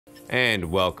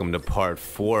And welcome to part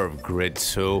 4 of Grid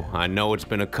 2. I know it's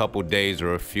been a couple days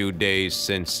or a few days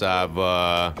since I've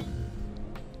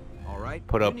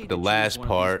put up the last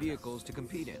part.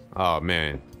 Oh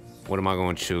man, what am I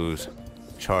going to choose?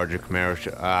 Charger,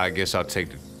 Camaro? I guess I'll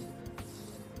take the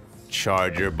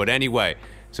Charger. But anyway,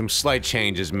 some slight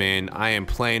changes, man. I am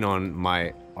playing on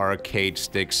my arcade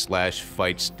stick slash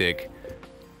fight stick.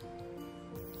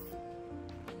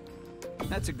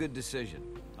 That's a good decision.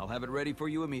 I'll have it ready for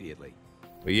you immediately.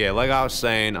 But yeah, like I was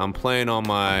saying, I'm playing on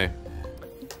my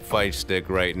fight stick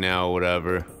right now, or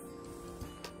whatever.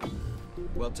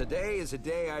 Well, today is a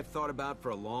day I've thought about for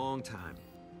a long time.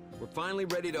 We're finally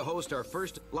ready to host our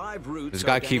first live routes. This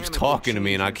guy keeps talking to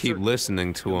me and I keep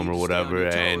listening to him or whatever,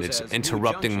 and it's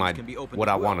interrupting my what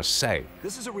I want to say.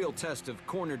 This is a real test of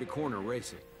corner-to-corner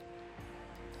racing.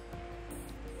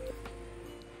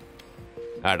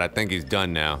 Alright, I think he's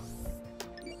done now.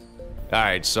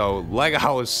 Alright, so like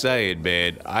I was saying,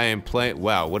 man, I am playing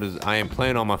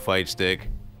on my fight stick.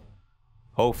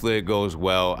 Hopefully it goes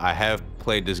well. I have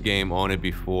played this game on it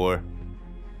before.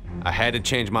 I had to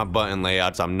change my button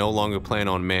layouts. I'm no longer playing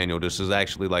on manual. This is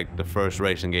actually like the first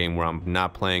racing game where I'm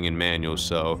not playing in manual,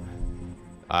 so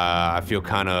I feel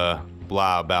kind of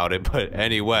blah about it. But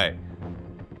anyway,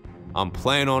 I'm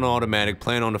playing on automatic,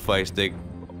 playing on the fight stick.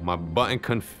 My button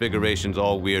configuration's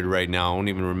all weird right now. I don't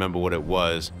even remember what it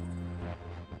was.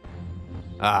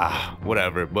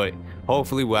 Whatever, but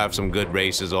hopefully we'll have some good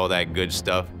races, all that good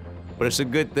stuff. But it's a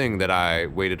good thing that I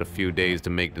waited a few days to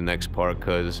make the next part,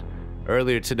 because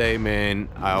earlier today, man,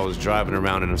 I was driving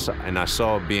around and I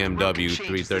saw a BMW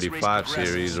 335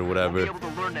 series or whatever,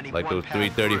 like those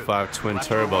 335 twin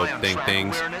turbo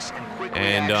things,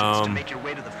 and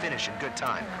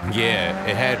yeah,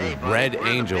 it had red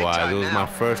angel eyes. It was my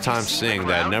first time seeing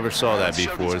that. Never saw that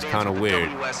before. It's kind of weird.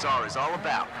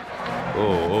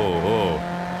 Oh.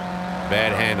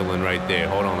 Bad handling right there.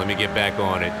 Hold on, let me get back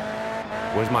on it.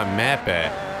 Where's my map at?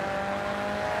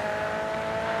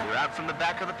 You're out from the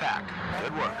back of the pack.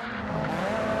 Good work.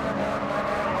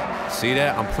 See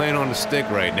that? I'm playing on the stick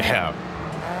right now.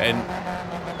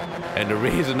 And the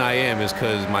reason I am is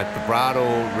because my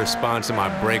throttle response and my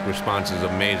brake response is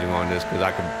amazing on this, because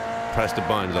I can press the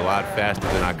buttons a lot faster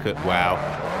than I could. Wow.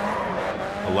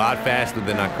 A lot faster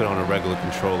than I could on a regular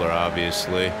controller,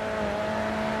 obviously.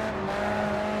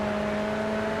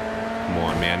 Come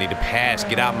on, man, I need to pass.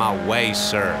 Get out my way,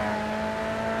 sir.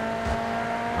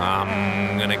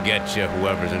 I'm gonna get you,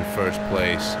 whoever's in first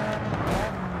place.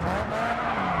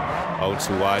 Oh,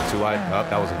 too wide. Oh,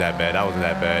 that wasn't that bad. That wasn't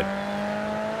that bad.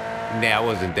 That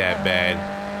wasn't that bad.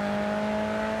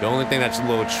 The only thing that's a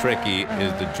little tricky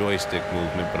is the joystick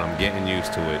movement, but I'm getting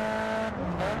used to it.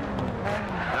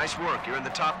 Nice work. You're in the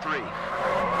top 3.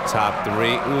 Top 3.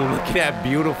 Ooh, look at that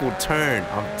beautiful turn.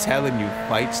 I'm telling you,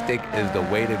 fight stick is the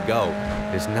way to go.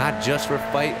 It's not just for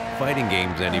fighting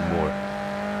games anymore.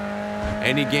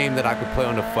 Any game that I could play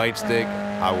on the fight stick,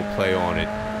 I will play on it.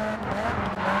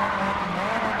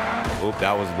 Oop,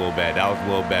 that was a little bad. That was a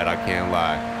little bad, I can't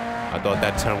lie. I thought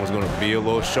that turn was going to be a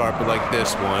little sharper like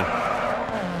this one.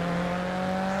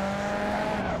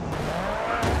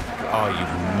 Oh, you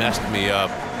messed me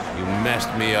up. You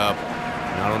messed me up.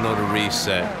 I don't know the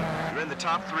reset. You're in the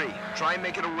top 3. Try and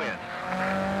make it a win.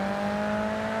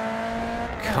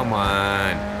 Come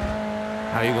on.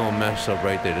 How you gonna mess up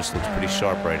right there? This looks pretty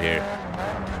sharp right here.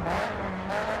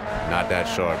 Not that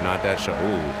sharp. Not that sharp.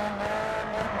 Ooh.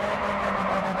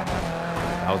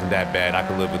 That wasn't that bad. I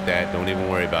could live with that. Don't even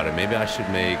worry about it. Maybe I should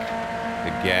make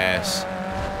the gas.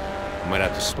 I might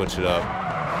have to switch it up.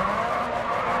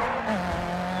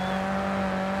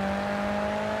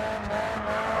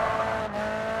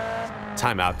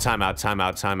 Timeout, timeout,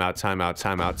 timeout, timeout, timeout,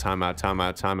 timeout, timeout,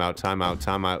 timeout, timeout, timeout,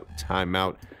 timeout,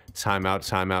 timeout, timeout,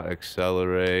 timeout,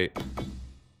 accelerate.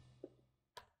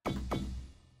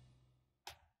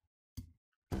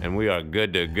 And we are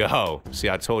good to go. See,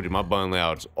 I told you, my button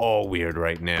layout's all weird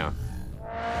right now.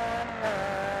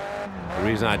 The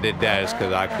reason I did that is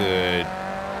because I could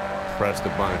press the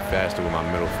button faster with my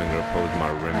middle finger opposed to my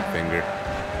ring finger.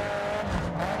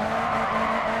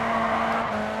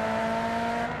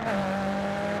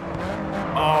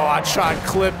 Oh, I tried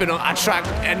clipping him.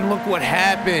 And look what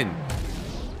happened.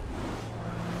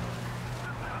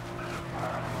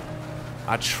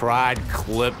 I tried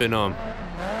clipping him.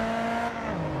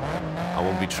 I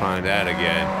won't be trying that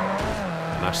again.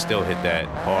 And I still hit that.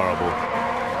 Horrible.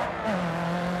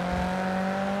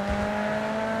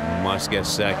 Must get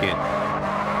second.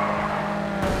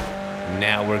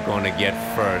 Now we're going to get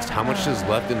first. How much is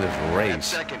left in this race?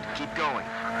 Second, keep going.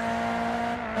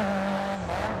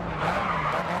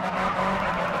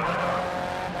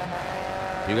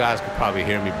 You guys could probably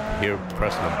hear me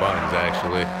pressing the buttons,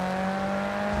 actually.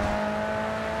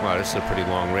 Wow, this is a pretty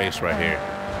long race right here.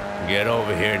 Get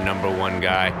over here, #1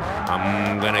 guy.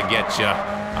 I'm gonna get ya.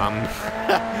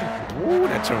 Ooh,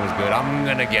 that turn was good. I'm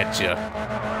gonna get ya.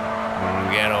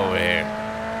 Get over here.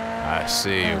 I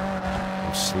see you.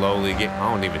 I'm slowly getting. I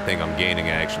don't even think I'm gaining,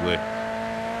 actually.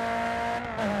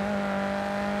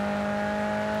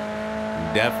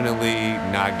 Definitely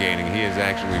not gaining. He is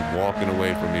actually walking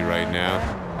away from me right now.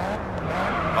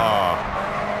 Oh,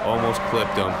 almost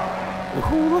clipped him.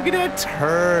 Ooh, look at that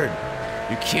turn.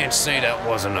 You can't say that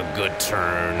wasn't a good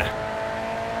turn.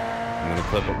 I'm gonna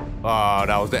clip him. Oh,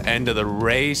 that was the end of the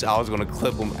race. I was gonna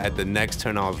clip him at the next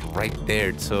turn. I was right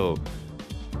there too.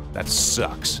 That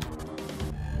sucks.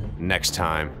 Next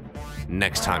time,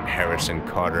 Harrison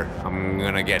Carter, I'm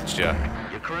gonna get you.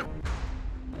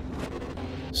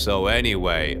 So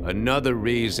anyway, another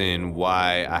reason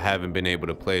why I haven't been able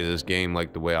to play this game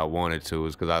like the way I wanted to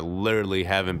is because I literally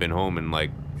haven't been home in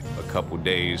like a couple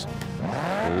days.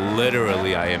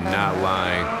 Literally, I am not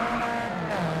lying.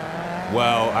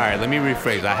 Well, alright, let me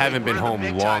rephrase. I haven't been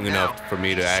home long enough for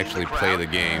me to actually play the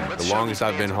game. The longest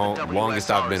I've been home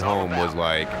was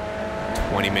like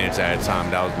 20 minutes at a time.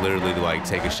 That was literally to like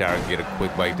take a shower, get a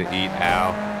quick bite to eat,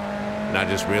 ow. And I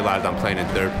just realized I'm playing in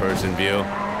third-person view.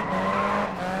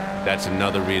 That's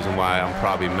another reason why I'm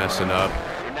probably messing up.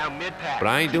 But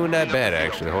I ain't doing that bad,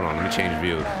 actually. Hold on, let me change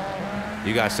view.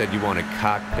 You guys said you wanted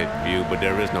cockpit view, but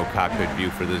there is no cockpit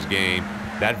view for this game.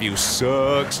 That view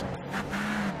sucks.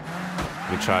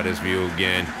 Let me try this view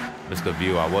again. This is the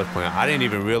view I was playing. I didn't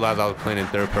even realize I was playing in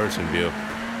third-person view.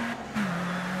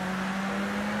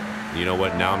 You know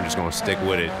what? Now I'm just gonna stick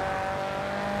with it.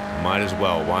 Might as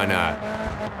well. Why not?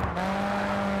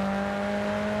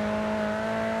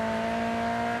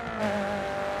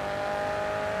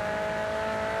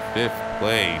 Fifth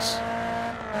place.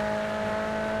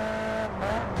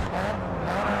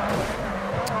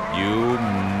 You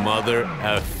mother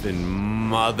effing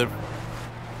mother.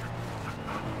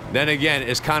 Then again,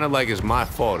 it's kind of like it's my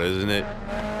fault, isn't it?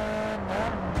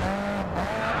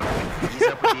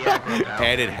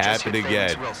 And it happened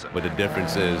again. But the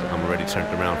difference is I'm already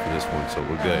turned around for this one, so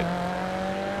we're good.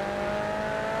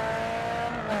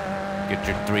 Get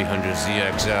your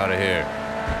 300ZX out of here.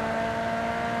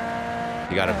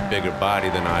 You got a bigger body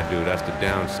than I do. That's the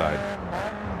downside.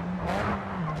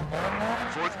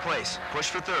 Fourth place. Push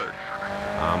for third.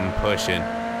 I'm pushing.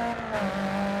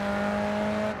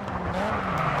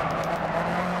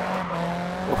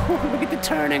 Ooh, look at the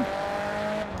turning.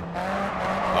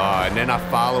 And then I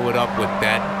follow it up with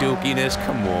that dookiness.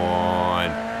 Come on.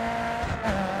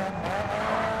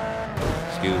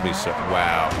 Excuse me, sir.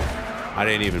 Wow. I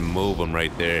didn't even move him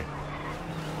right there.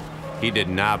 He did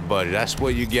not budge. That's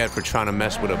what you get for trying to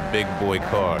mess with a big boy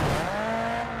car.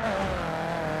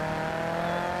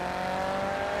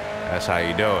 That's how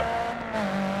you do it.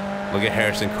 Look at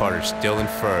Harrison Carter still in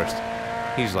first.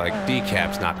 He's like,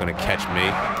 Dekap's not gonna catch me.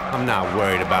 I'm not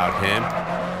worried about him.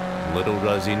 Little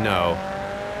does he know,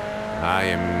 I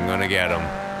am gonna get him.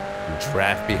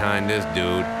 Draft behind this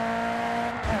dude.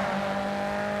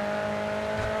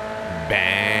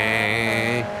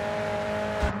 Bang.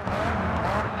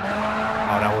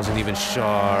 Oh, that wasn't even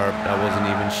sharp. That wasn't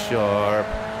even sharp.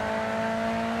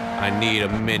 I need a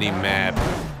mini map.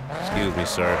 Excuse me,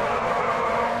 sir.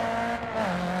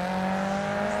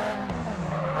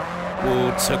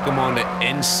 Ooh, took him on the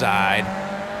inside.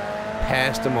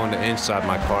 Passed him on the inside.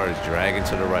 My car is dragging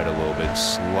to the right a little bit.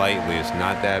 Slightly. It's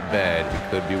not that bad. It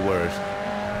could be worse.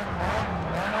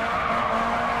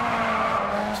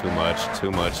 Too much,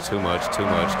 too much, too much, too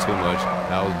much, too much.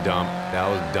 That was dumb. That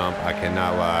was dumb. I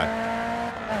cannot lie.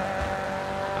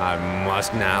 I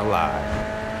must not lie.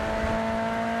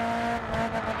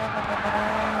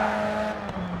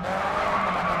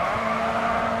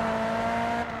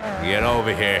 Get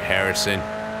over here, Harrison.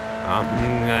 I'm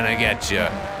gonna get you.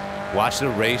 Watch the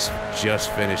race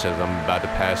just finish as I'm about to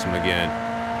pass him again.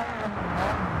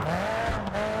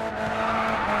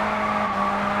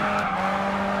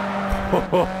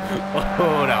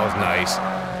 Oh, that was nice.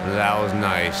 That was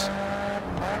nice.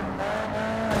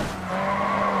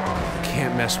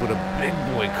 Can't mess with a big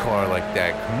boy car like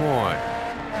that. Come on.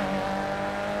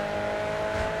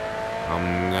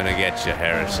 I'm gonna get you,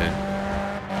 Harrison.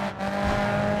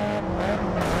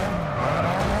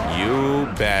 You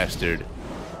bastard.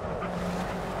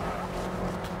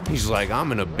 He's like,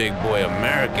 I'm in a big boy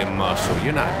American muscle.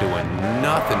 You're not doing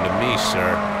nothing to me,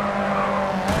 sir.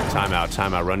 Timeout,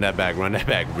 timeout. Run that back, run that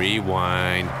back.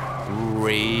 Rewind.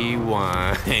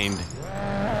 Rewind.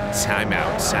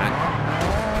 Timeout, son.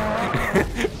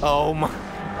 Oh my.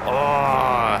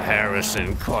 Oh,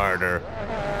 Harrison Carter.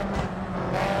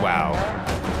 Wow.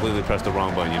 Completely pressed the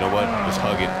wrong button. You know what? Just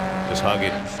hug it. Just hug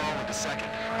it.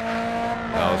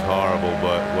 That was horrible,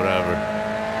 but whatever.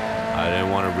 I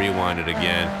didn't want to rewind it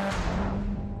again.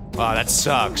 Oh, that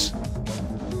sucks.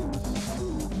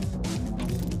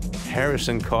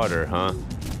 Harrison Carter, huh?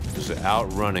 Just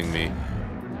outrunning me.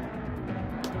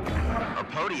 A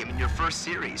podium in your first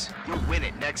series. You'll win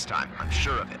it next time, I'm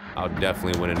sure of it. I'll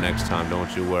definitely win it next time,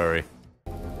 don't you worry.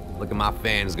 Look at my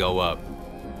fans go up.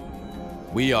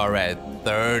 We are at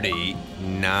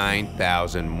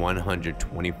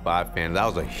 39,125 fans. That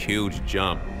was a huge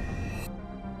jump.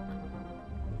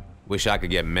 Wish I could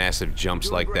get massive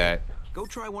jumps like that. Go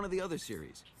try one of the other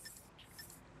series.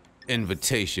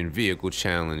 Invitation Vehicle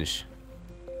Challenge.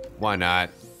 Why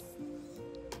not?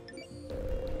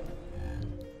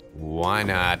 Why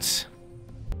not?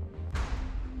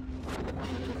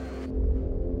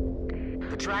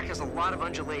 The track has a lot of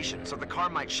undulation, so the car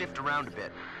might shift around a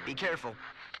bit. Be careful.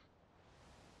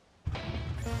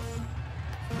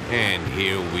 And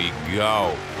here we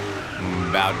go. I'm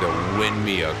about to win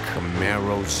me a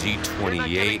Camaro Z28. You're not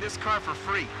getting this car for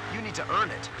free. You need to earn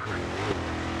it.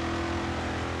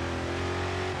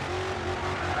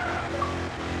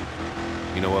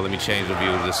 You know what? Let me change the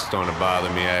view. This is starting to bother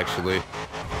me, actually.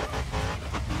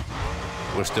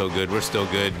 We're still good. We're still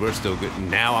good. We're still good.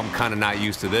 Now I'm kind of not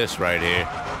used to this right here.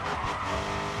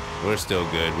 We're still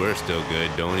good. We're still good.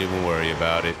 Don't even worry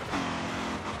about it.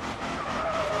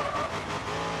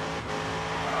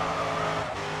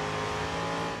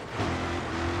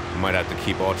 Might have to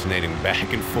keep alternating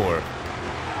back and forth.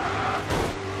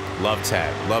 Love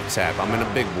tap. Love tap. I'm in a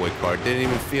big boy car. Didn't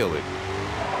even feel it.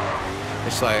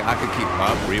 It's like I could keep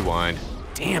up. Rewind.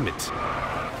 Damn it.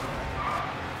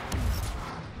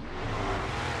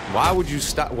 Why would you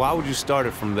stop? Why would you start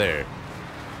it from there?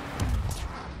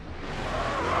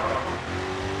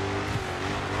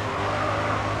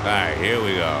 Alright, here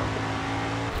we go.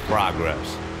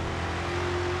 Progress.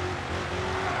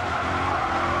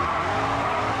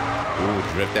 Ooh,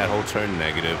 drift that whole turn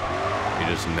negative. You're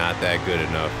just not that good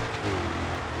enough.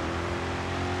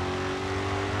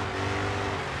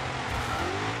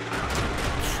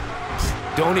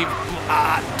 Don't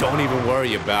even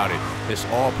worry about it. It's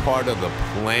all part of the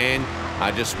plan.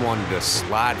 I just wanted to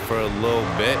slide for a little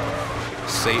bit.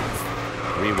 Save,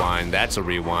 rewind, that's a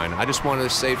rewind. I just wanted to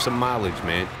save some mileage,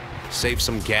 man. Save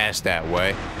some gas that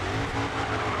way.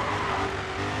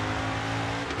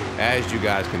 As you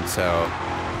guys can tell,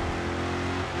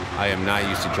 I am not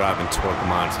used to driving torque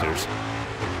monsters.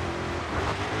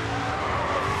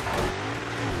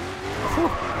 Whew.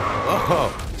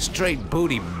 Oh, straight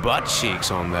booty butt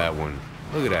cheeks on that one.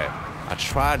 Look at that. I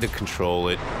tried to control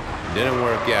it. Didn't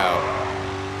work out.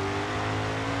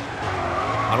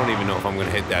 I don't even know if I'm gonna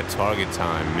hit that target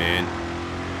time, man.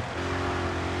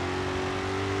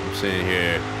 I'm sitting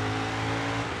here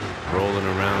rolling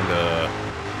around the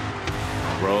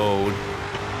road,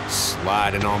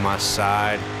 sliding on my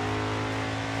side.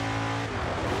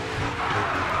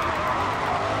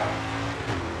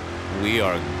 We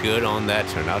are good on that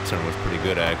turn. That turn was pretty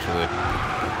good, actually.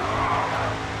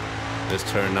 This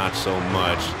turn, not so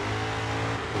much.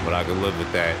 But I can live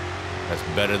with that. That's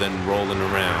better than rolling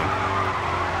around.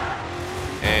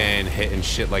 And hitting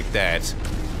shit like that.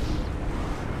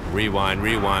 Rewind,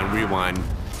 rewind, rewind.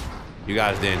 You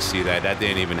guys didn't see that. That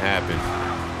didn't even happen.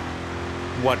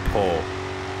 What pole?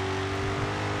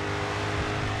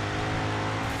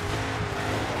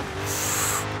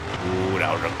 Ooh,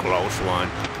 that was a close one.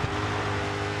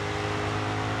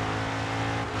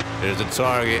 There's a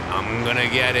target. I'm gonna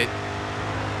get it.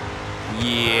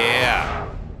 Yeah.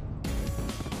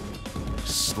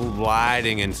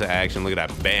 Sliding into action. Look at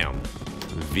that. Bam.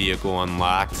 Vehicle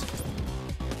unlocked.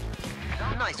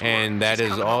 And that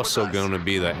is also going to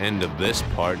be the end of this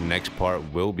part. Next part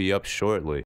will be up shortly.